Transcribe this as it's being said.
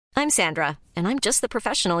I'm Sandra, and I'm just the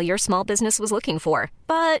professional your small business was looking for.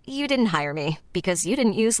 But you didn't hire me because you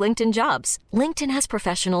didn't use LinkedIn Jobs. LinkedIn has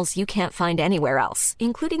professionals you can't find anywhere else,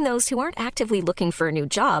 including those who aren't actively looking for a new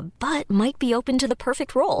job, but might be open to the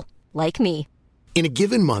perfect role, like me. In a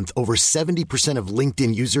given month, over 70% of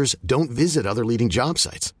LinkedIn users don't visit other leading job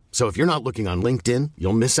sites. So if you're not looking on LinkedIn,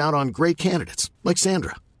 you'll miss out on great candidates like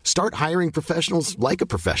Sandra. Start hiring professionals like a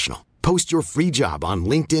professional. Post your free job on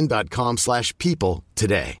linkedin.com/people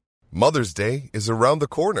today. Mother's Day is around the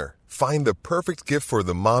corner. Find the perfect gift for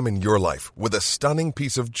the mom in your life with a stunning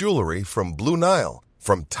piece of jewelry from Blue Nile.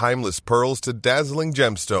 From timeless pearls to dazzling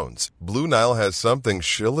gemstones, Blue Nile has something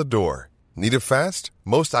she'll adore. Need it fast?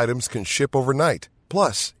 Most items can ship overnight.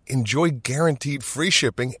 Plus, enjoy guaranteed free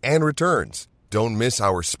shipping and returns. Don't miss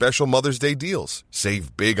our special Mother's Day deals.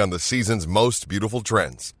 Save big on the season's most beautiful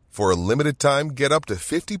trends. For a limited time, get up to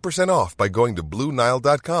 50% off by going to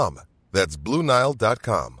BlueNile.com. That's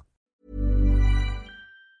BlueNile.com.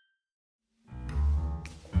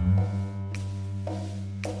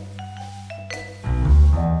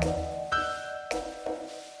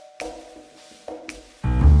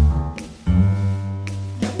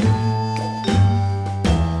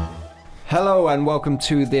 Hello and welcome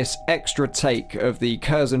to this extra take of the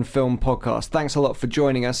Curzon Film Podcast. Thanks a lot for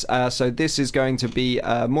joining us. So this is going to be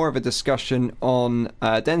more of a discussion on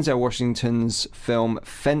Denzel Washington's film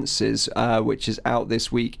Fences, which is out this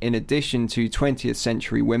week in addition to 20th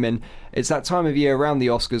Century Women. It's that time of year around the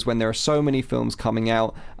Oscars when there are so many films coming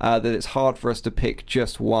out that it's hard for us to pick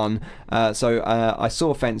just one. So I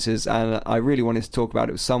saw Fences and I really wanted to talk about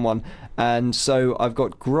it with someone. And so I've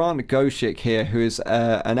got Grant Gosizk here, who is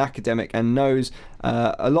an academic and knows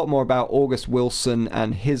a lot more about August Wilson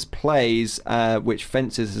and his plays, which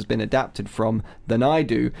Fences has been adapted from, than I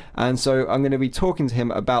do. And so I'm going to be talking to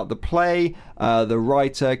him about the play, the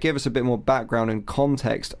writer, give us a bit more background and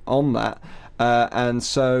context on that. And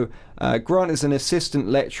so Grant is an assistant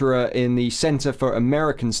lecturer in the Centre for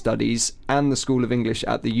American Studies and the School of English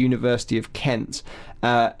at the University of Kent.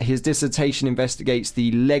 His dissertation investigates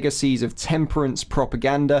the legacies of temperance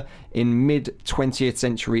propaganda in mid-20th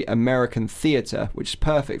century American theatre, which is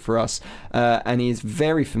perfect for us, and he is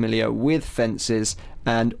very familiar with Fences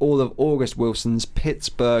and all of August Wilson's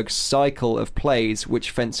Pittsburgh cycle of plays, which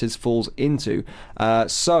Fences falls into.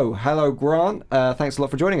 So, hello Grant, thanks a lot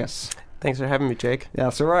for joining us. Thanks for having me, Jake. Yeah,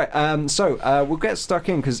 that's all right. So we'll get stuck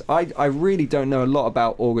in because I really don't know a lot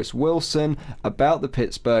about August Wilson, about the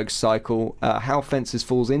Pittsburgh cycle, how Fences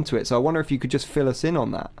falls into it. So I wonder if you could just fill us in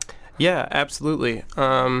on that. Yeah, absolutely.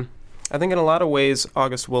 I think in a lot of ways,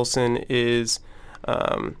 August Wilson is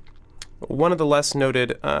one of the less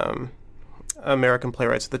noted American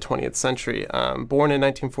playwrights of the 20th century. Born in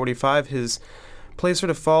 1945, his plays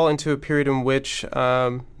sort of fall into a period in which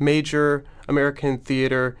major American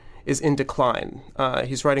theater is in decline.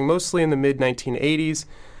 He's writing mostly in the mid-1980s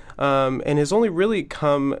and has only really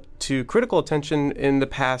come to critical attention in the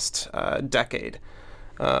past decade.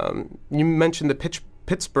 You mentioned the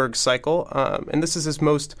Pittsburgh cycle, and this is his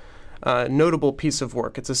most notable piece of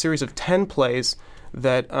work. It's a series of 10 plays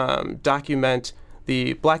that document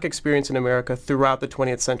the Black experience in America throughout the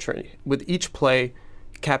 20th century, with each play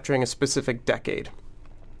capturing a specific decade.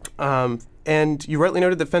 And you rightly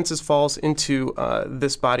noted that Fences falls into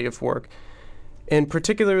this body of work and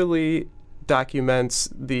particularly documents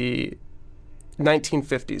the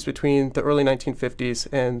 1950s, between the early 1950s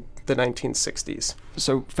and the 1960s.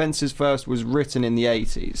 So Fences first was written in the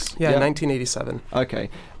 80s? Yeah, 1987. Okay.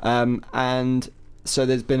 And so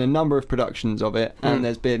there's been a number of productions of it, and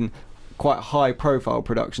there's been quite high-profile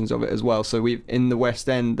productions of it as well. So in the West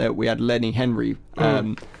End, we had Lenny Henry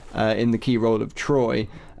in the key role of Troy,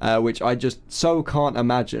 which I just so can't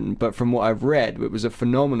imagine, but from what I've read, it was a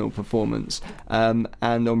phenomenal performance. And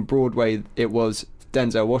on Broadway, it was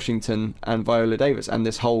Denzel Washington and Viola Davis and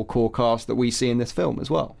this whole core cast that we see in this film as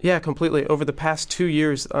well. Yeah, completely. Over the past 2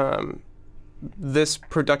 years, this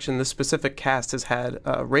production, this specific cast, has had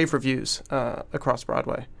rave reviews across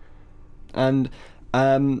Broadway. And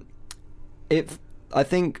I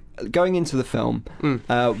think going into the film,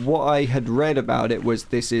 what I had read about it was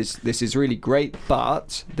this is really great,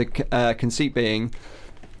 but the conceit being,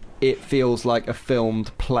 it feels like a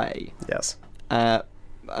filmed play. Yes.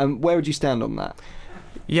 And where would you stand on that?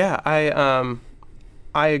 Yeah,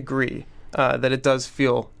 I agree that it does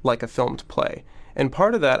feel like a filmed play, and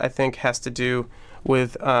part of that I think has to do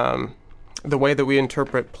with the way that we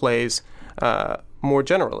interpret plays more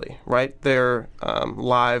generally, right? They're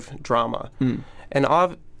live drama. And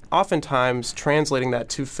oftentimes translating that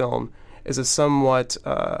to film is a somewhat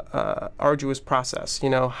arduous process. You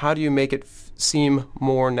know, how do you make it seem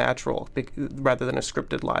more natural rather than a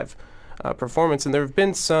scripted live performance? And there have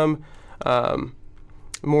been some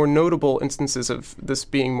more notable instances of this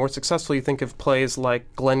being more successful. You think of plays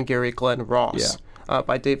like Glengarry Glen Ross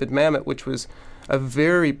by David Mamet, which was a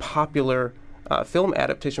very popular film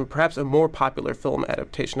adaptation, perhaps a more popular film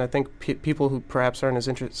adaptation. I think people who perhaps aren't as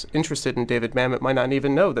interested in David Mamet might not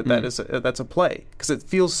even know that that's a play, because it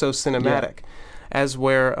feels so cinematic. As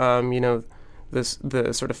where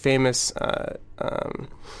the sort of famous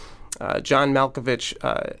John Malkovich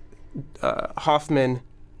Hoffman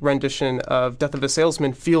rendition of Death of a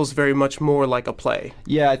Salesman feels very much more like a play.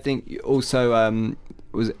 Yeah, I think also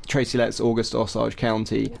was Tracy Letts' August Osage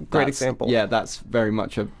County. Great example. Yeah, that's very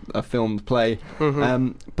much a filmed play.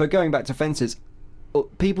 Mm-hmm. But going back to Fences,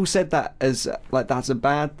 people said that as like that's a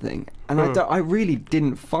bad thing, and I really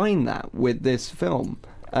didn't find that with this film.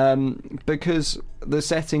 Because the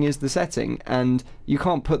setting is the setting, and you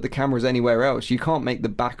can't put the cameras anywhere else. You can't make the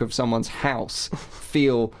back of someone's house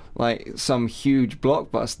feel like some huge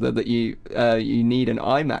blockbuster that you need an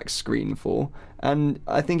IMAX screen for. And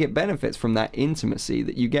I think it benefits from that intimacy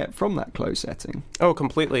that you get from that close setting. Oh,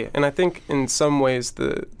 completely. And I think in some ways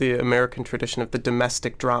the American tradition of the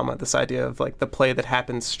domestic drama, this idea of like the play that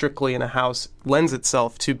happens strictly in a house, lends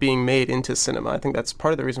itself to being made into cinema. I think that's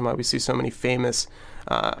part of the reason why we see so many famous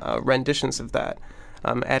renditions of that.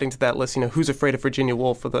 Adding to that list, Who's Afraid of Virginia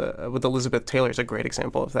Woolf with Elizabeth Taylor is a great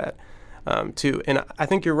example of that too. And I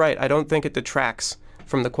think you're right. I don't think it detracts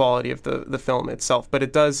from the quality of the film itself, but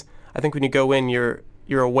it does. I think when you go in, you're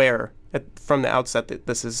aware from the outset that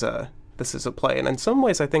this is a play, and in some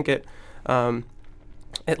ways, I think it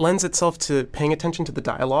lends itself to paying attention to the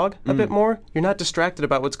dialogue a bit more. You're not distracted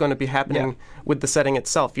about what's going to be happening with the setting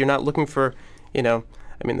itself. You're not looking for,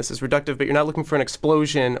 this is reductive, but you're not looking for an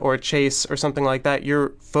explosion or a chase or something like that.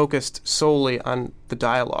 You're focused solely on the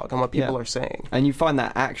dialogue, on what people are saying. And you find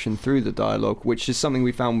that action through the dialogue, which is something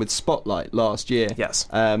we found with Spotlight last year. Yes.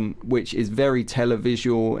 Which is very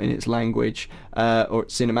televisual in its language, or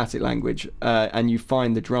cinematic language. And you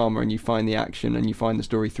find the drama and you find the action and you find the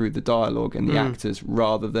story through the dialogue and the actors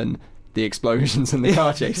rather than the explosions and the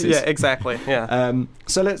car chases. Yeah, exactly. Yeah.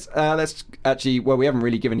 So let's actually. Well, we haven't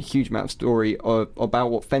really given a huge amount of story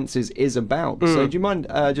about what Fences is about. So do you mind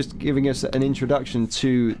just giving us an introduction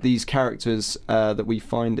to these characters that we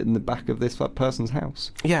find in the back of this person's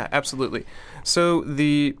house? Yeah, absolutely. So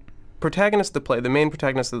the protagonist of the play, the main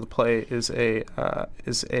protagonist of the play, is a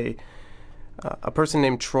person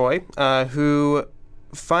named Troy who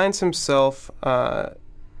finds himself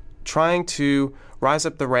trying to rise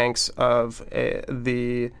up the ranks of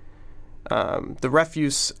the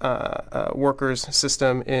refuse workers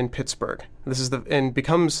system in Pittsburgh. And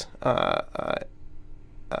becomes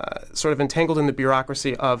sort of entangled in the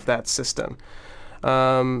bureaucracy of that system.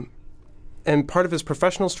 And part of his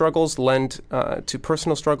professional struggles lend to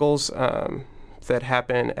personal struggles that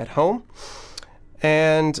happen at home.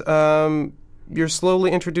 And you're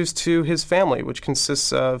slowly introduced to his family, which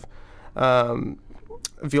consists of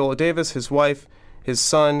Viola Davis, his wife, his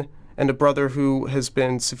son, and a brother who has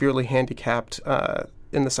been severely handicapped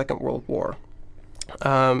in the Second World War.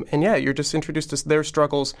 You're just introduced to their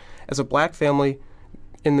struggles as a black family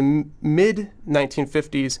in the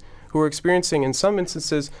mid-1950s who are experiencing, in some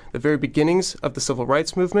instances, the very beginnings of the Civil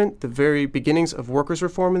Rights Movement, the very beginnings of workers'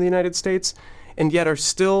 reform in the United States, and yet are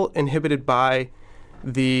still inhibited by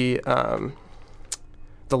the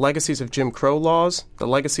legacies of Jim Crow laws, the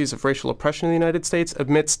legacies of racial oppression in the United States,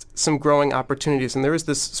 amidst some growing opportunities. And there is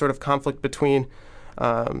this sort of conflict between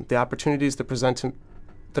the opportunities that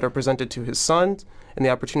are presented to his son and the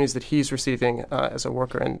opportunities that he's receiving as a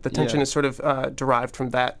worker. And the tension is sort of derived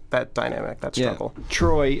from that dynamic, that struggle. Yeah.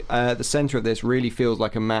 Troy, at the center of this, really feels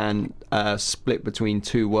like a man split between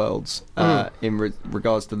two worlds in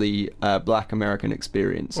regards to the black American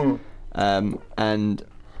experience. And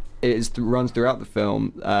it runs throughout the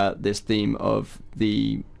film, this theme of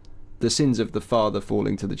the sins of the father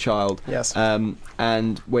falling to the child. Yes. And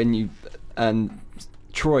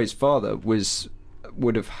Troy's father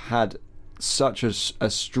would have had such a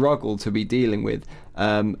struggle to be dealing with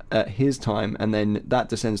at his time, and then that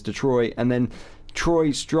descends to Troy, and then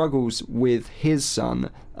Troy struggles with his son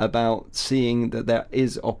about seeing that there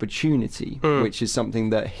is opportunity, which is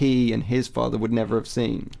something that he and his father would never have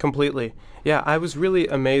seen. Completely. Yeah, I was really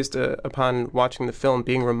amazed upon watching the film,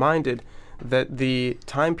 being reminded that the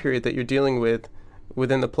time period that you're dealing with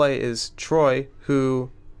within the play is Troy, who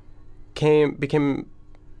came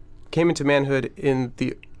into manhood in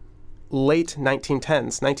the late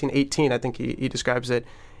 1910s, 1918, I think he describes it,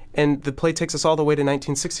 And the play takes us all the way to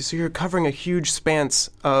 1960. So you're covering a huge span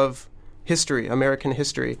of history, American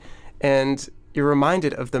history. And you're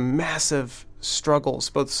reminded of the massive struggles,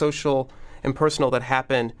 both social and personal, that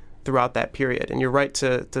happened throughout that period. And you're right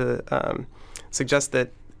to suggest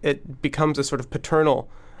that it becomes a sort of paternal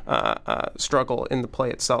struggle in the play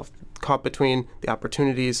itself, caught between the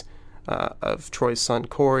opportunities of Troy's son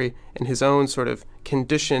Corey and his own sort of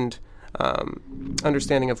conditioned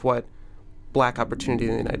understanding of what black opportunity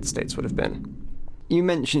in the United States would have been.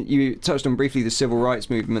 You touched on briefly the civil rights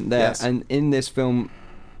movement there, yes. And in this film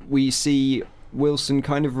we see Wilson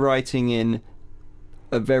kind of writing in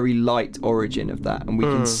a very light origin of that, and we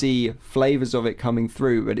can see flavors of it coming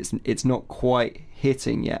through, but it's not quite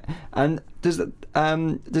hitting yet. And does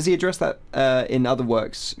he address that in other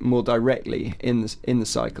works more directly in the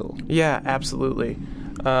cycle? Yeah, absolutely.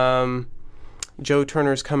 Joe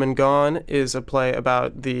Turner's Come and Gone is a play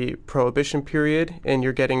about the Prohibition period, and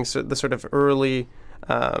you're getting the sort of early,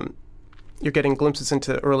 you're getting glimpses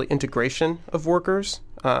into early integration of workers,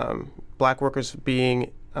 black workers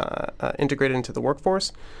being integrated into the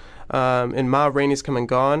workforce. In Ma Rainey's Come and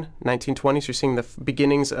Gone, 1920s, you're seeing the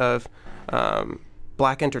beginnings of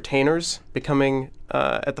black entertainers becoming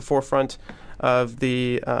at the forefront of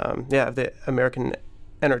the American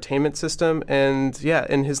entertainment system. And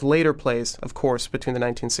in his later plays, of course, between the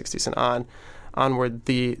 1960s and onward,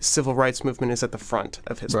 the civil rights movement is at the front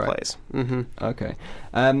of his plays. Mm-hmm. Okay.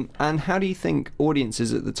 And how do you think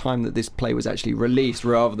audiences at the time that this play was actually released,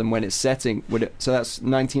 rather than when it's setting, so that's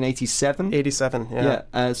 1987? 87, yeah.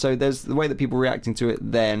 Yeah. So there's the way that people were reacting to it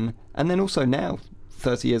then, and then also now,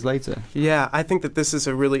 30 years later. Yeah, I think that this is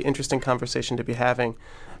a really interesting conversation to be having.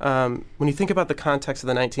 When you think about the context of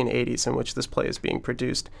the 1980s in which this play is being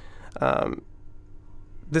produced,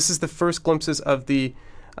 this is the first glimpses of the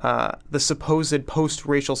supposed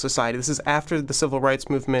post-racial society. This is after the civil rights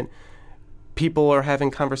movement. People are having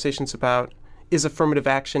conversations about, is affirmative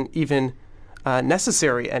action even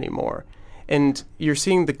necessary anymore? And you're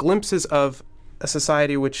seeing the glimpses of a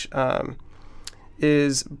society which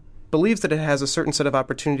believes that it has a certain set of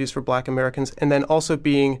opportunities for black Americans, and then also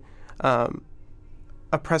being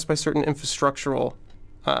oppressed by certain infrastructural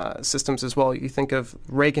systems as well. You think of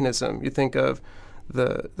Reaganism, you think of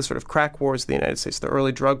the sort of crack wars of the United States, the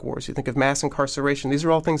early drug wars, you think of mass incarceration. These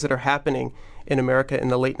are all things that are happening in America in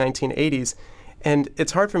the late 1980s. And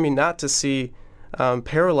it's hard for me not to see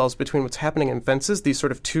parallels between what's happening in FENCES, these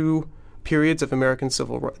sort of two periods of the American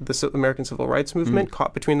civil rights movement,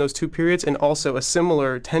 caught between those two periods, and also a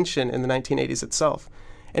similar tension in the 1980s itself.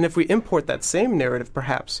 And if we import that same narrative,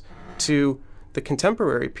 perhaps, to the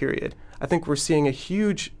contemporary period, I think we're seeing a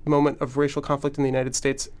huge moment of racial conflict in the United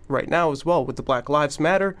States right now as well, with the Black Lives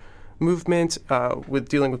Matter movement, with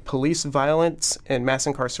dealing with police violence and mass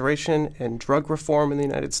incarceration and drug reform in the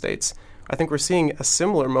United States. I think we're seeing a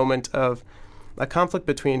similar moment of a conflict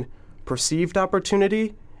between perceived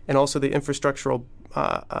opportunity and also the infrastructural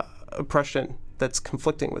oppression that's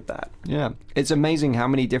conflicting with that. Yeah, it's amazing how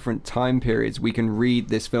many different time periods we can read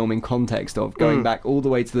this film in context of, going back all the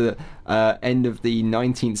way to the end of the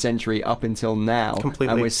 19th century up until now.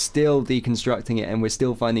 Completely. And we're still deconstructing it, and we're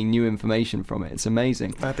still finding new information from it. It's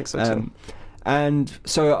amazing. I think so too. And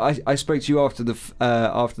so I spoke to you after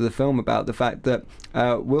the film about the fact that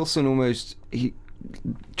Wilson almost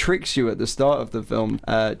tricks you at the start of the film.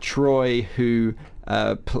 Troy, who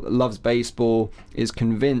loves baseball, is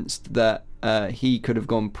convinced that he could have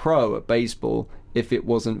gone pro at baseball if it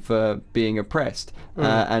wasn't for being oppressed,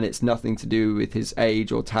 and it's nothing to do with his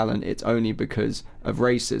age or talent, it's only because of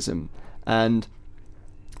racism. And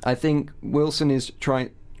I think Wilson is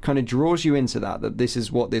kind of draws you into that this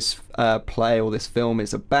is what this play or this film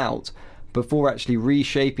is about, before actually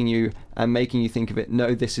reshaping you and making you think of it,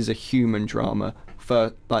 no, this is a human drama.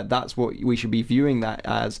 That's what we should be viewing that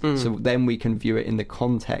as, so then we can view it in the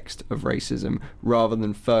context of racism, rather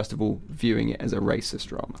than first of all viewing it as a racist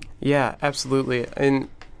drama. Yeah, absolutely. In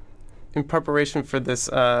preparation for this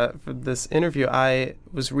interview, I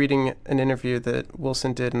was reading an interview that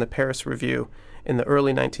Wilson did in the Paris Review in the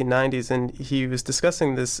early 1990s, and he was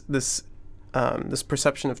discussing this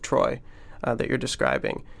perception of Troy that you're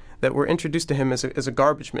describing, that we're introduced to him as a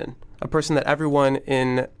garbage man, a person that everyone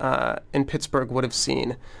in Pittsburgh would have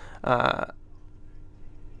seen.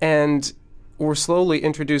 And we're slowly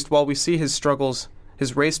introduced, while we see his struggles,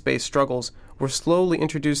 his race-based struggles, we're slowly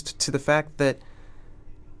introduced to the fact that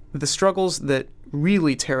the struggles that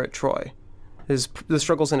really tear at Troy, the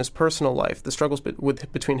struggles in his personal life, the struggles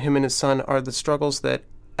between him and his son, are the struggles that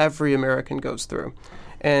every American goes through.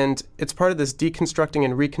 And it's part of this deconstructing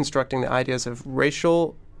and reconstructing the ideas of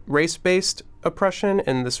race-based oppression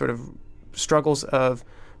and the sort of struggles of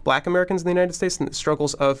Black Americans in the United States and the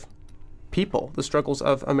struggles of people, the struggles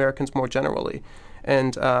of Americans more generally.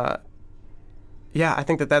 And I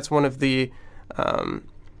think that's one of the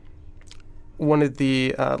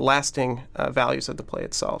lasting values of the play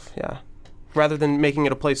itself. Yeah. Rather than making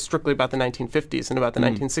it a play strictly about the 1950s and about the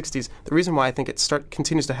 1960s, the reason why I think it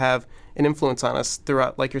continues to have an influence on us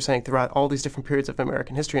throughout, like you're saying, throughout all these different periods of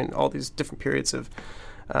American history and all these different periods of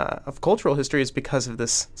cultural history is because of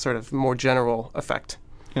this sort of more general effect.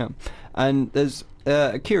 Yeah, and there's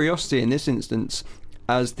a curiosity in this instance,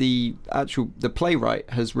 as the playwright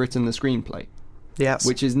has written the screenplay. Yes,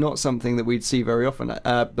 which is not something that we'd see very often.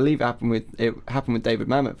 I believe it happened with David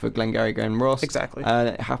Mamet for Glengarry Glen Ross. Exactly.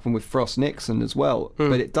 It happened with Frost Nixon as well,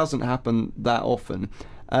 but it doesn't happen that often.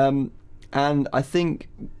 And I think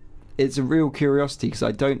it's a real curiosity because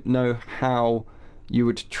I don't know how you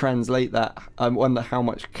would translate that. I wonder how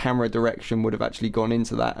much camera direction would have actually gone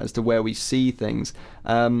into that as to where we see things.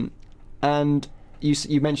 And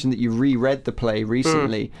you mentioned that you reread the play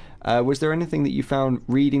recently. Was there anything that you found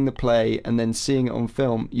reading the play and then seeing it on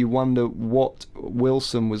film, you wonder what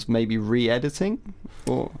Wilson was maybe re-editing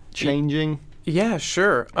or changing? Yeah,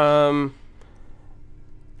 sure.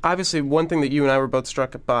 Obviously, one thing that you and I were both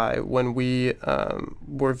struck by when we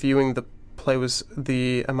were viewing the play was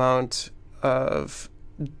the amount of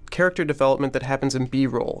character development that happens in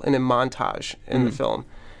B-roll and in montage in the film.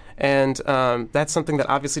 And that's something that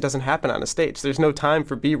obviously doesn't happen on a stage. There's no time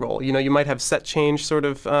for B-roll. You might have set change sort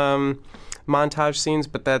of montage scenes,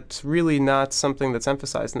 but that's really not something that's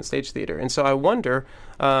emphasized in the stage theater. And so I wonder,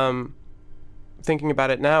 thinking about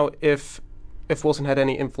it now, if Wilson had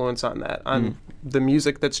any influence on that, on the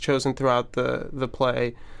music that's chosen throughout the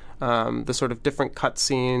play, the sort of different cut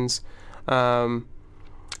scenes.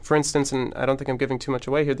 For instance, and I don't think I'm giving too much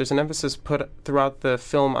away here, there's an emphasis put throughout the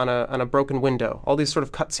film on a broken window. All these sort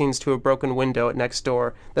of cutscenes to a broken window at next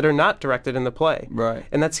door that are not directed in the play. Right.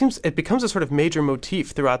 And it becomes a sort of major motif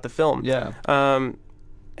throughout the film. Yeah.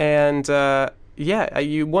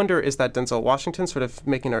 You wonder, is that Denzel Washington sort of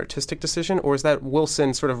making an artistic decision, or is that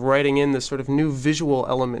Wilson sort of writing in this sort of new visual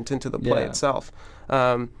element into the play itself?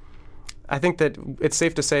 I think that it's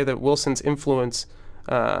safe to say that Wilson's influence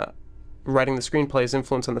writing the screenplay's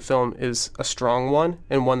influence on the film is a strong one,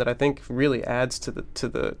 and one that I think really adds to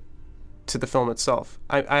the film itself.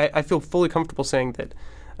 I feel fully comfortable saying that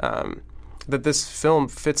that this film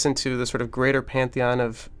fits into the sort of greater pantheon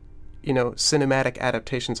of cinematic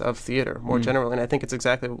adaptations of theater more generally, and I think it's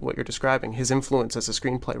exactly what you're describing, his influence as a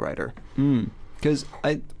screenplay writer. Because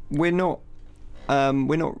we're not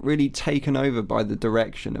really taken over by the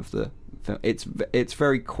direction of the. It's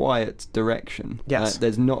very quiet direction. Yes.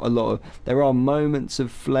 There's not a lot of. There are moments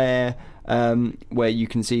of flair where you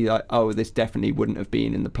can see like, oh, this definitely wouldn't have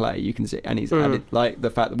been in the play. You can see, and he's added like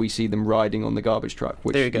the fact that we see them riding on the garbage truck,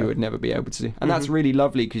 which you would never be able to see, and that's really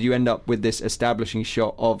lovely because you end up with this establishing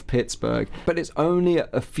shot of Pittsburgh. But it's only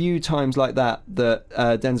a few times like that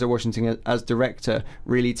Denzel Washington, as director,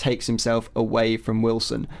 really takes himself away from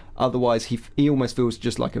Wilson. Otherwise, he almost feels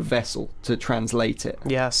just like a vessel to translate it.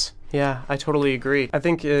 Yes. Yeah, I totally agree. I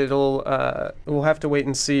think we'll have to wait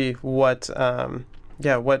and see what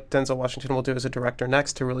Denzel Washington will do as a director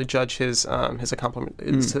next to really judge his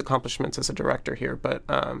accomplishments as a director here. But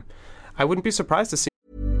I wouldn't be surprised to see.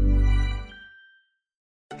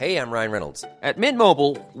 Hey, I'm Ryan Reynolds. At Mint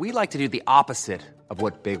Mobile, we like to do the opposite of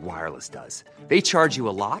what Big Wireless does. They charge you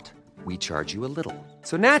a lot. We charge you a little.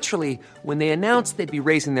 So naturally, when they announced they'd be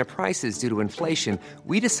raising their prices due to inflation,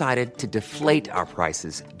 we decided to deflate our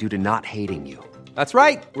prices due to not hating you. That's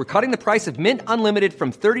right. We're cutting the price of Mint Unlimited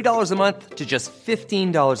from $30 a month to just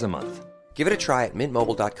 $15 a month. Give it a try at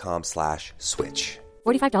mintmobile.com/switch.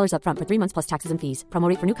 $45 up front for 3 months plus taxes and fees. Promo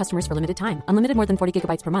rate for new customers for limited time. Unlimited more than 40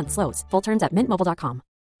 gigabytes per month. Slows full terms at mintmobile.com.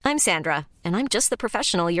 I'm Sandra, and I'm just the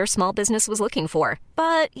professional your small business was looking for.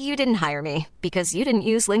 But you didn't hire me because you didn't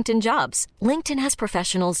use LinkedIn Jobs. LinkedIn has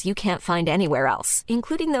professionals you can't find anywhere else,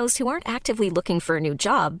 including those who aren't actively looking for a new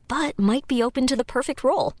job, but might be open to the perfect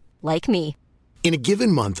role, like me. In a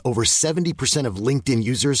given month, over 70% of LinkedIn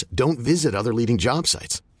users don't visit other leading job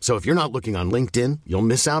sites. So if you're not looking on LinkedIn, you'll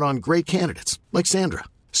miss out on great candidates like Sandra.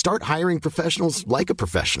 Start hiring professionals like a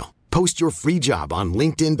professional. Post your free job on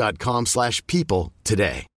linkedin.com/people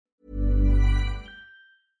today.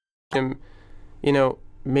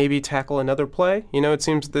 Maybe tackle another play. It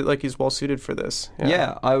seems that like he's well suited for this.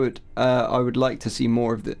 Yeah, I would like to see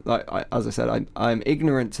more of the. As I said, I'm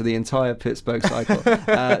ignorant to the entire Pittsburgh cycle.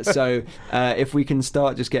 So if we can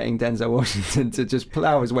start just getting Denzel Washington to just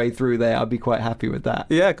plow his way through there, I'd be quite happy with that.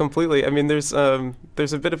 Yeah, completely. I mean, there's a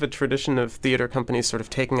bit of a tradition of theater companies sort of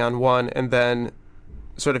taking on one and then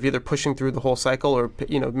sort of either pushing through the whole cycle or,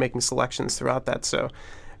 making selections throughout that. So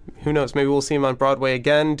who knows? Maybe we'll see him on Broadway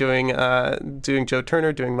again, doing Joe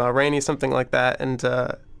Turner, doing Ma Rainey, something like that, and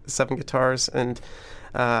seven guitars, and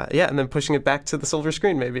and then pushing it back to the silver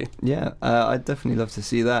screen, maybe. Yeah, I'd definitely love to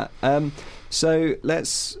see that. So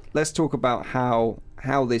let's talk about how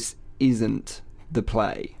this isn't the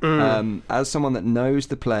play. As someone that knows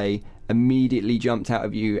the play, immediately jumped out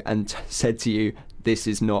of you and said to you, "This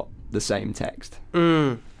is not the same text."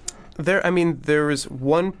 There is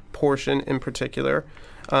one portion in particular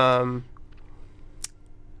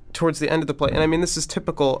towards the end of the play, and this is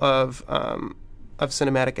typical of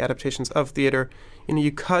cinematic adaptations of theater.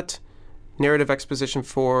 You cut narrative exposition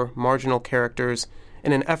for marginal characters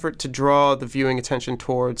in an effort to draw the viewing attention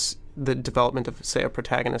towards the development of, say, a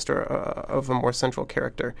protagonist or of a more central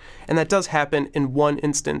character. And that does happen in one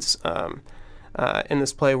instance in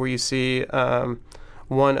this play, where you see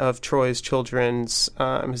one of Troy's children's,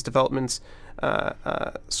 his developments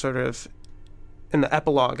sort of in the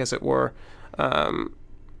epilogue, as it were, sort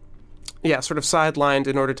of sidelined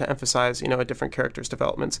in order to emphasize, a different character's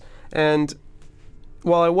developments. And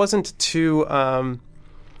while I wasn't too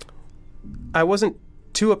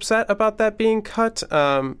upset about that being cut,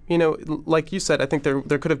 like you said, I think there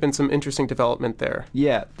could have been some interesting development there.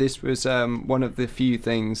 Yeah, this was one of the few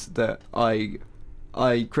things that I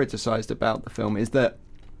criticised about the film, is that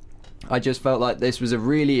I just felt like this was a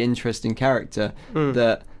really interesting character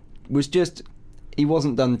that was just, he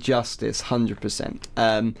wasn't done justice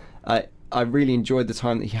 100%. I really enjoyed the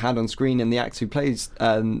time that he had on screen, and the actor who plays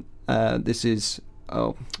this is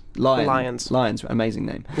Lyons, amazing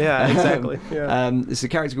name. Yeah, exactly. Yeah. It's a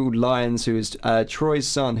character called Lyons, who is Troy's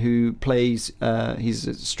son, who plays. He's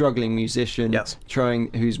a struggling musician. Yes.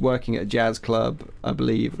 Who's working at a jazz club, I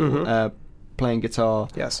believe, playing guitar.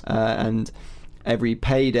 Yes. And every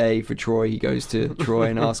payday for Troy, he goes to Troy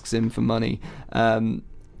and asks him for money.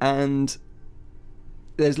 And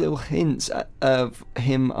there's little hints of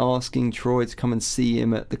him asking Troy to come and see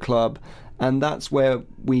him at the club. And that's where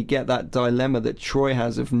we get that dilemma that Troy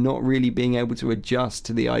has of not really being able to adjust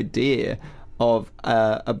to the idea of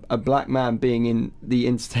a black man being in the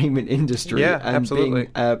entertainment industry. Yeah, and absolutely.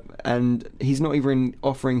 And he's not even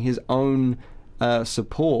offering his own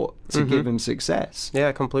support to give him success.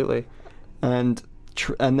 Yeah, completely. And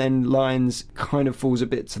then Lyons kind of falls a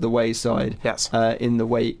bit to the wayside. Yes. In the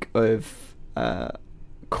wake of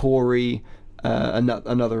Corey,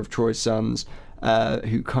 another of Troy's sons,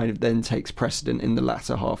 who kind of then takes precedent in the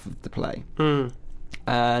latter half of the play.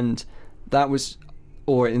 And that was,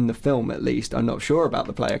 or in the film at least, I'm not sure about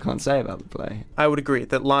the play, I can't say about the play. I would agree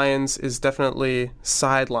that Lyons is definitely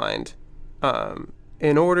sidelined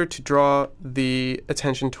in order to draw the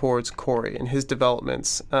attention towards Corey and his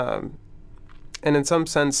developments, and in some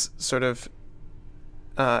sense sort of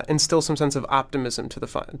instill some sense of optimism to the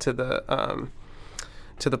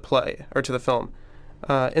play, or to the film.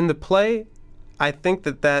 In the play, I think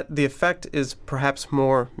that the effect is perhaps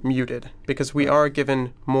more muted, because we are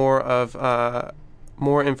given more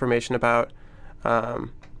information about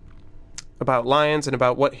Lyons and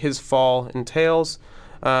about what his fall entails,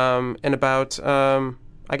 and about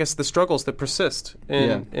I guess the struggles that persist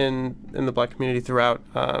in the black community throughout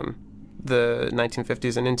the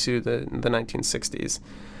 1950s and into the 1960s.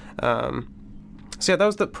 So yeah, that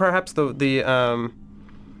was perhaps the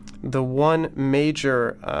one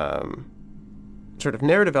major sort of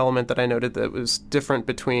narrative element that I noted that was different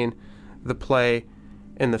between the play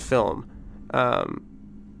and the film.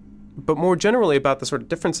 But more generally about the sort of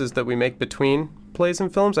differences that we make between plays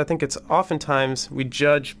and films, I think it's oftentimes we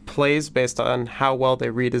judge plays based on how well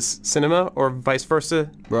they read as cinema, or vice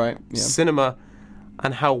versa. Right. Yeah. Cinema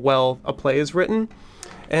on how well a play is written.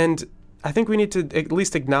 And I think we need to at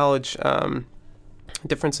least acknowledge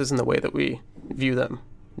differences in the way that we view them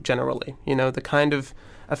generally. The kind of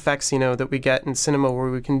effects, that we get in cinema, where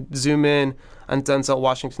we can zoom in on Denzel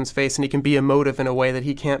Washington's face and he can be emotive in a way that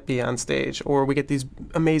he can't be on stage, or we get these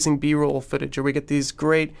amazing B-roll footage, or we get these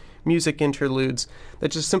great music interludes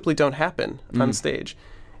that just simply don't happen on stage.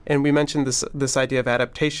 And we mentioned this idea of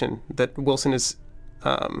adaptation, that Wilson is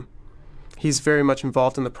he's very much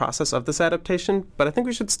involved in the process of this adaptation, but I think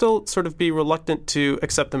we should still sort of be reluctant to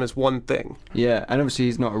accept them as one thing. Yeah, and obviously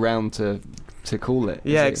he's not around to call it.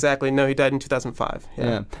 Yeah, exactly. No, he died in 2005.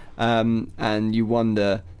 Yeah. And you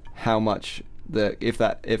wonder how much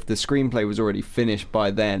if the screenplay was already finished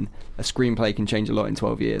by then, a screenplay can change a lot in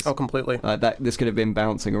 12 years. Oh, completely. This could have been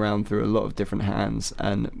bouncing around through a lot of different hands,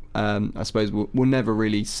 and I suppose we'll never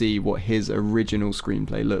really see what his original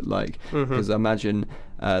screenplay looked like, because I imagine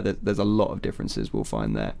that there's a lot of differences we'll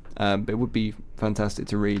find there. But it would be fantastic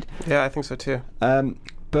to read. Yeah, I think so too.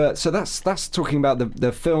 But so that's talking about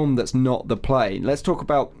the film that's not the play. Let's talk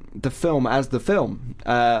about the film as the film.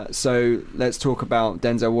 So let's talk about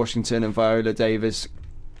Denzel Washington and Viola Davis,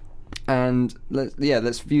 and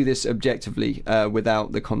let's view this objectively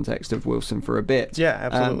without the context of Wilson for a bit. Yeah,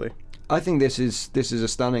 absolutely. I think this is a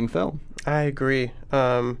stunning film. I agree.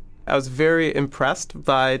 I was very impressed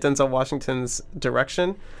by Denzel Washington's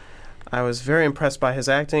direction. I was very impressed by his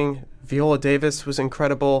acting. Viola Davis was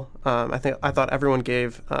incredible. I thought everyone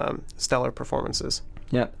gave stellar performances.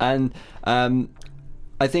 Yeah, and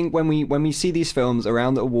I think when we see these films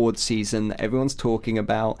around the awards season that everyone's talking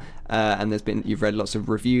about, and you've read lots of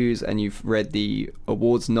reviews and you've read the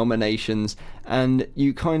awards nominations, and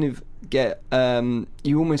you kind of get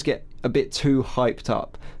you almost get a bit too hyped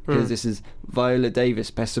up, because this is Viola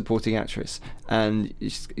Davis, Best Supporting Actress, and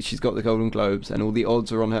she's got the Golden Globes, and all the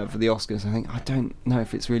odds are on her for the Oscars. I don't know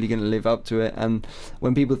if it's really going to live up to it. And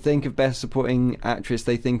when people think of Best Supporting Actress,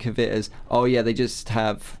 they think of it as, oh yeah, they just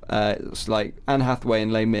have it's like Anne Hathaway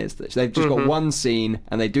and Les Mis. They've just got one scene,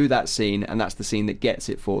 and they do that scene, and that's the scene that gets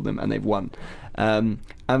it for them, and they've won. And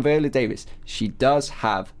Viola Davis, she does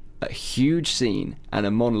have a huge scene and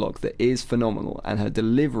a monologue that is phenomenal, and her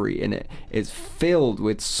delivery in it is filled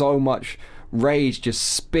with so much rage just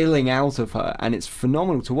spilling out of her, and it's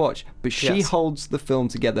phenomenal to watch. But she holds the film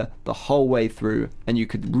together the whole way through, and you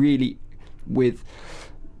could really, with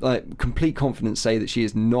complete confidence, say that she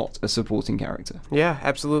is not a supporting character. Yeah,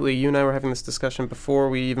 absolutely. You and I were having this discussion before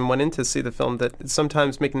we even went in to see the film, that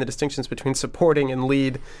sometimes making the distinctions between supporting and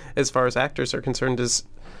lead as far as actors are concerned is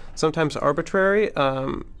sometimes arbitrary.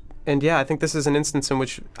 And yeah, I think this is an instance in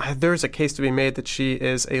which there's a case to be made that she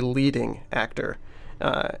is a leading actor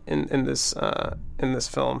in this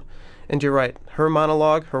film. And you're right, her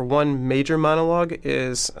monologue, her one major monologue,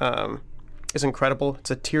 is incredible.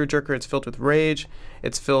 It's a tearjerker. It's filled with rage.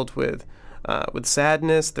 It's filled with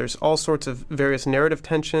sadness. There's all sorts of various narrative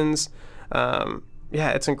tensions. Yeah,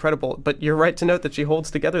 it's incredible. But you're right to note that she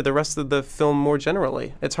holds together the rest of the film more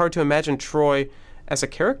generally. It's hard to imagine Troy as a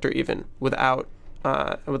character even without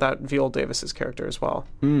Viola Davis's character as well.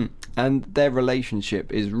 And their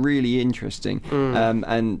relationship is really interesting.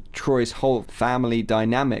 And Troy's whole family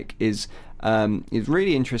dynamic is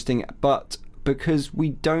really interesting, but because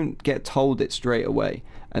we don't get told it straight away.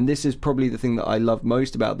 And this is probably the thing that I love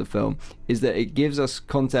most about the film, is that it gives us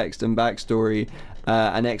context and backstory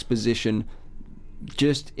and exposition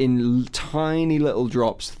just in tiny little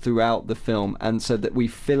drops throughout the film, and so that we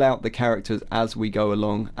fill out the characters as we go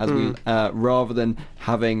along, we rather than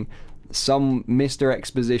having some Mr.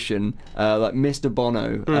 Exposition like Mr.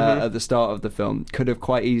 Bono at the start of the film could have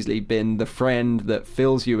quite easily been the friend that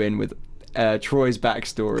fills you in with Troy's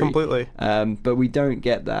backstory completely. But we don't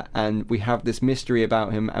get that, and we have this mystery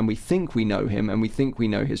about him, and we think we know him, and we think we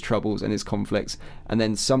know his troubles and his conflicts, and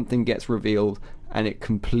then something gets revealed and it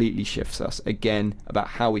completely shifts us again about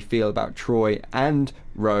how we feel about Troy and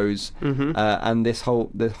Rose, and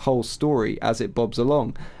the whole story as it bobs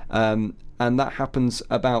along. And that happens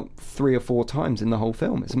about 3 or 4 times in the whole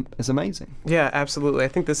film. It's amazing. Yeah, absolutely. I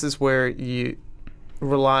think this is where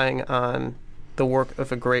relying on the work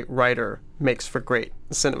of a great writer makes for great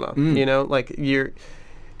cinema. You know, I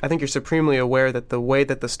think you're supremely aware that the way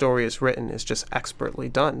that the story is written is just expertly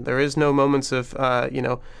done. There is no moments of,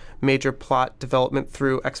 major plot development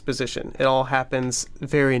through exposition. It all happens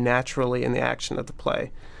very naturally in the action of the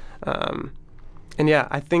play. And yeah,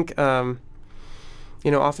 I think,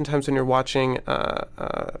 oftentimes when you're watching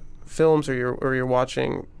films or you're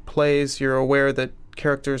watching plays, you're aware that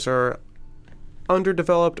characters are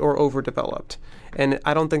underdeveloped or overdeveloped. And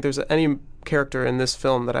I don't think there's any character in this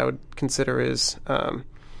film that I would consider is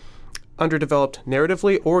underdeveloped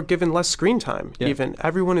narratively or given less screen time. Even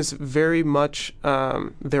everyone is very much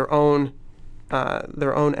their own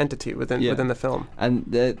entity within the film, and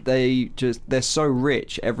they're so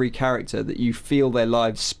rich, every character, that you feel their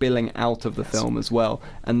lives spilling out of the film as well,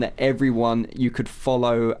 and that everyone you could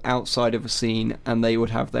follow outside of a scene and they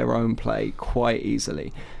would have their own play quite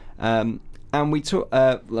easily. And we took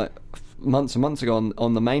months and months ago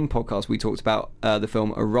on the main podcast, we talked about the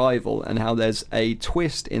film Arrival and how there's a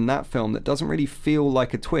twist in that film that doesn't really feel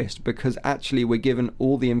like a twist because actually we're given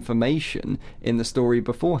all the information in the story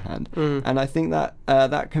beforehand. And I think that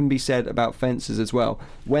that can be said about Fences as well.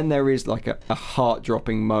 When there is like a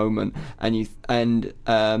heart-dropping moment and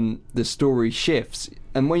the story shifts,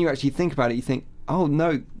 and when you actually think about it, you think, oh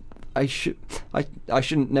no, I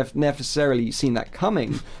shouldn't necessarily seen that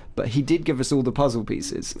coming, but he did give us all the puzzle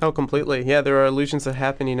pieces. Oh, completely. Yeah, there are allusions that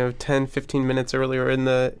happen, 10, 15 minutes earlier in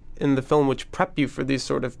the film, which prep you for these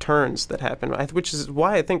sort of turns that happen. Which is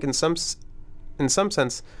why I think, in some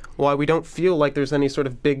sense, why we don't feel like there's any sort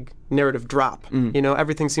of big narrative drop.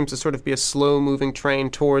 Everything seems to sort of be a slow-moving train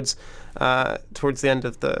towards the end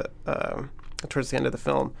of the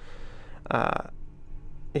film.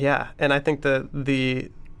 Yeah, and I think the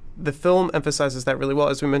film emphasizes that really well.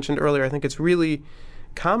 As we mentioned earlier, I think it's really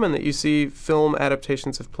common that you see film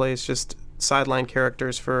adaptations of plays just sideline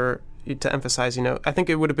characters to emphasize, I think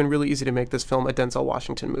it would have been really easy to make this film a Denzel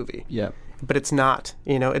Washington movie. Yeah. But it's not.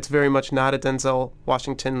 It's very much not a Denzel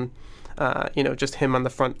Washington, just him on the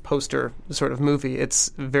front poster sort of movie. It's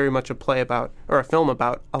very much a film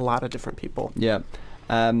about a lot of different people. Yeah.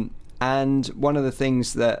 And one of the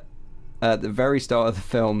things that at the very start of the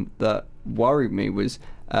film that worried me was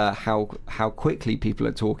how quickly people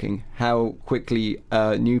are talking, how quickly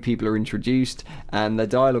new people are introduced, and the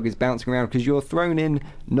dialogue is bouncing around because you're thrown into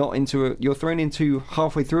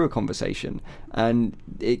halfway through a conversation, and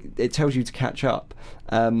it tells you to catch up.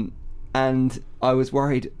 And I was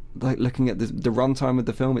worried, like looking at the runtime of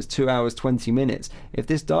the film, it's 2 hours 20 minutes. If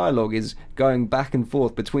this dialogue is going back and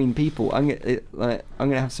forth between people, I'm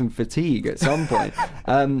gonna have some fatigue at some point.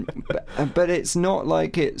 But it's not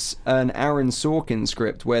like it's an Aaron Sorkin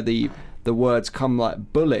script where the words come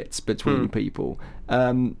like bullets between people.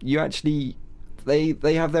 You actually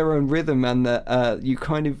they have their own rhythm, and you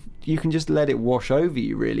can just let it wash over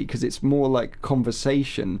you really, because it's more like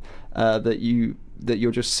conversation that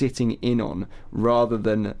you're just sitting in on, rather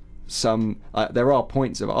than there are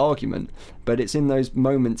points of argument, but it's in those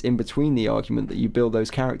moments in between the argument that you build those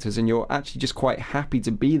characters, and you're actually just quite happy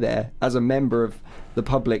to be there as a member of the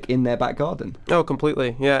public in their back garden. Oh,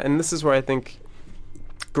 completely. Yeah, and this is where I think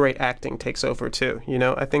great acting takes over too.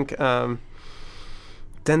 I think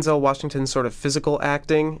Denzel Washington's sort of physical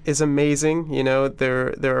acting is amazing.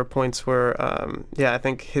 There are points where, I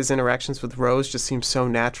think his interactions with Rose just seem so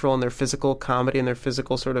natural, and their physical comedy and their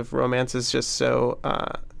physical sort of romance is just so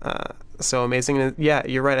amazing. And yeah,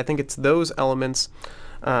 you're right. I think it's those elements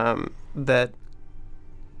that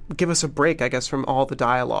give us a break, I guess, from all the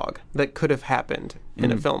dialogue that could have happened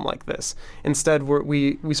in a film like this. Instead,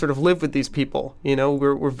 we sort of live with these people.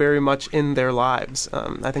 We're very much in their lives.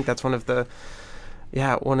 I think that's one of the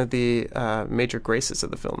major graces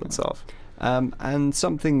of the film itself. And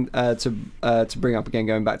something to bring up again,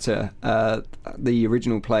 going back to the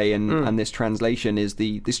original play and this translation, is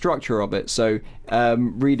the structure of it. So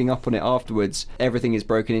reading up on it afterwards, everything is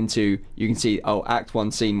broken into, you can see, Act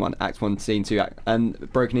 1, Scene 1, Act 1, Scene 2,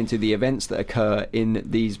 and broken into the events that occur in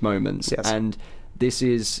these moments. Yes. And this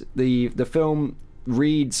is, the film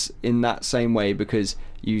reads in that same way, because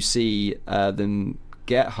you see them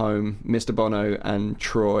get home, Mr. Bono and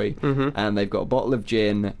Troy, and they've got a bottle of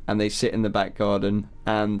gin, and they sit in the back garden,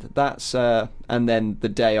 and that's and then the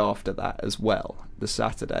day after that as well, the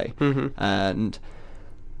Saturday, and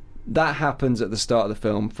that happens at the start of the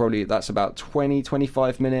film. Probably that's about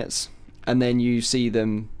 20-25 minutes, and then you see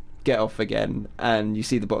them get off again, and you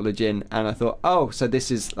see the bottle of gin, and I thought, so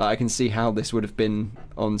this is, I can see how this would have been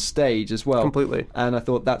on stage as well. Completely. And I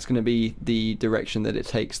thought that's going to be the direction that it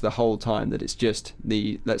takes the whole time, that it's just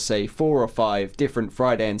let's say 4 or 5 different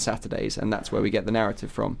Friday and Saturdays, and that's where we get the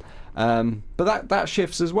narrative from. But that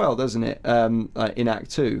shifts as well, doesn't it, in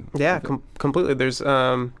Act 2? Yeah, completely. There's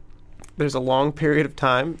a long period of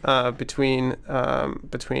time between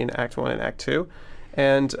Act 1 and Act 2,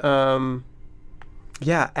 and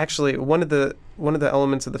yeah, actually, one of the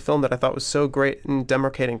elements of the film that I thought was so great in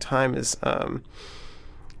demarcating time is,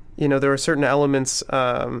 there are certain elements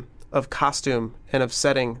of costume and of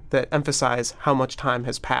setting that emphasize how much time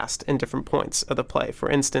has passed in different points of the play. For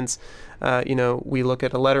instance, we look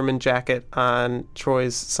at a Letterman jacket on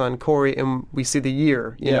Troy's son Corey, and we see the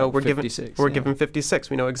year. We're 56, given 56.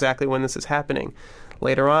 We know exactly when this is happening.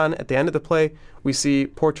 Later on, at the end of the play, we see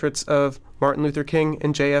portraits of Martin Luther King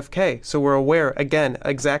and JFK. So we're aware, again,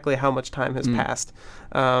 exactly how much time has passed.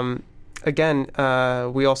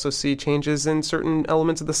 We also see changes in certain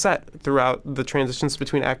elements of the set throughout the transitions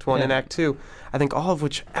between Act 1 and Act 2. I think all of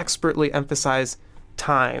which expertly emphasize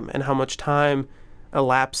time and how much time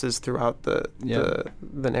elapses throughout the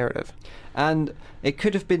narrative. And it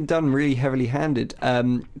could have been done really heavily handed.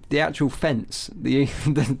 The actual fence, the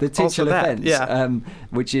titular fence,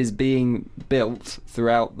 which is being built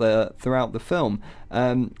throughout the film,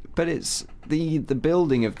 but it's the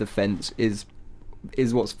building of the fence is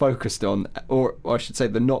what's focused on, or I should say,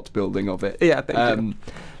 the not building of it. Yeah, thank you.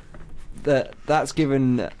 That's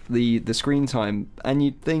given the screen time, and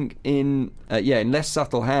you'd think in less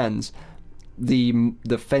subtle hands, the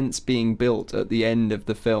fence being built at the end of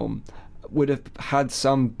the film would have had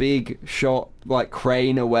some big shot, like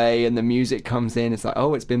crane away, and the music comes in. It's like,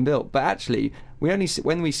 oh, it's been built. But actually,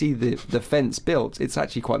 when we see the fence built, it's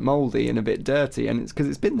actually quite mouldy and a bit dirty, and it's because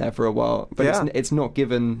it's been there for a while. But it's not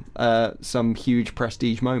given some huge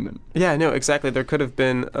prestige moment. Yeah, no, exactly. There could have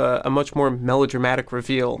been a much more melodramatic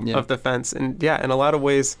reveal of the fence, and in a lot of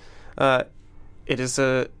ways, it's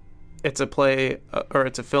a play or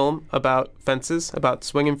it's a film about fences, about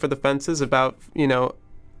swinging for the fences, about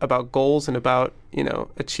about goals and about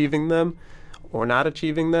achieving them or not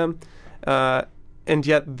achieving them, and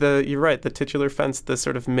yet you're right, the titular fence, the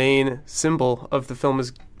sort of main symbol of the film,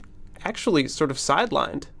 is actually sort of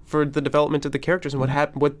sidelined for the development of the characters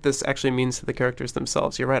and what this actually means to the characters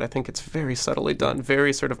themselves. You're right. I think it's very subtly done,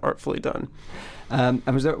 very sort of artfully done. And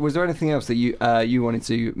was there anything else that you wanted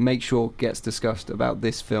to make sure gets discussed about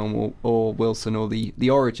this film or Wilson, or the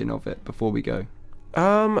origin of it before we go?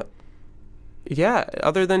 Yeah,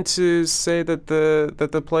 other than to say that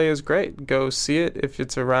the play is great. Go see it if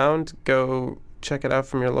it's around. Go check it out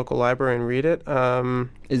from your local library and read it.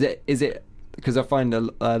 Is it because I find a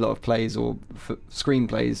lot of plays or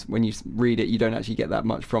screenplays, when you read it, you don't actually get that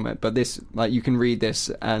much from it. But this, like, you can read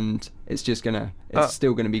this and it's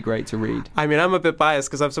still gonna be great to read. I mean, I'm a bit biased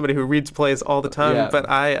because I'm somebody who reads plays all the time, but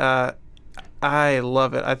I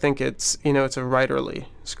love it. I think it's it's a writerly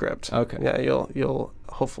script. Okay. Yeah, you'll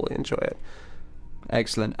hopefully enjoy it.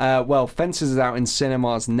 Excellent. Well, Fences is out in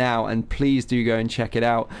cinemas now, and please do go and check it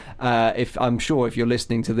out. I'm sure if you're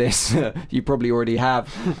listening to this, you probably already have.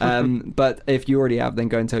 But if you already have, then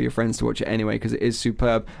go and tell your friends to watch it anyway, because it is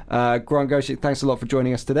superb. Grant Gosizk, thanks a lot for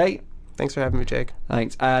joining us today. Thanks for having me, Jake.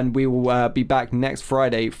 Thanks. And we will be back next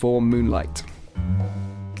Friday for Moonlight.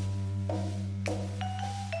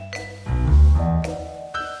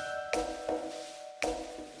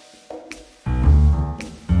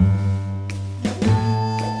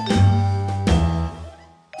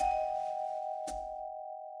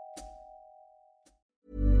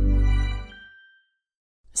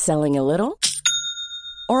 Selling a little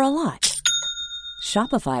or a lot?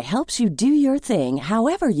 Shopify helps you do your thing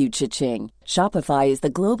however you cha-ching. Shopify is the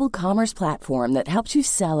global commerce platform that helps you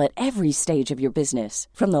sell at every stage of your business.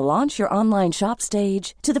 From the launch your online shop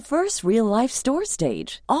stage to the first real-life store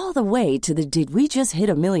stage, all the way to the did we just hit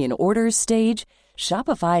a million orders stage.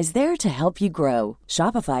 Shopify is there to help you grow.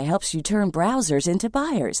 Shopify helps you turn browsers into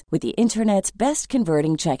buyers with the internet's best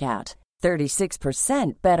converting checkout.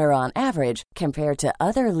 36% better on average compared to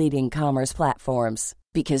other leading commerce platforms.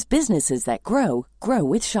 Because businesses that grow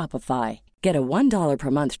with Shopify. Get a $1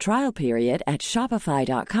 per month trial period at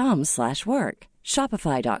shopify.com/work.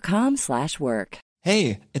 Shopify.com/work.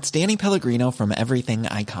 Hey, it's Danny Pellegrino from Everything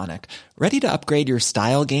Iconic. Ready to upgrade your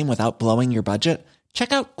style game without blowing your budget?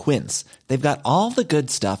 Check out Quince. They've got all the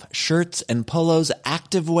good stuff, shirts and polos,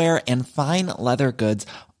 activewear, and fine leather goods,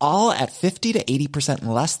 all at 50 to 80%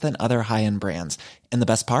 less than other high-end brands. And the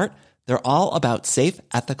best part? They're all about safe,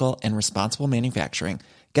 ethical, and responsible manufacturing.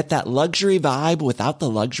 Get that luxury vibe without the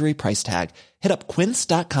luxury price tag. Hit up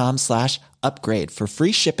quince.com/upgrade for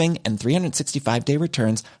free shipping and 365-day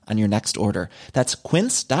returns on your next order. That's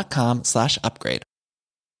quince.com/upgrade.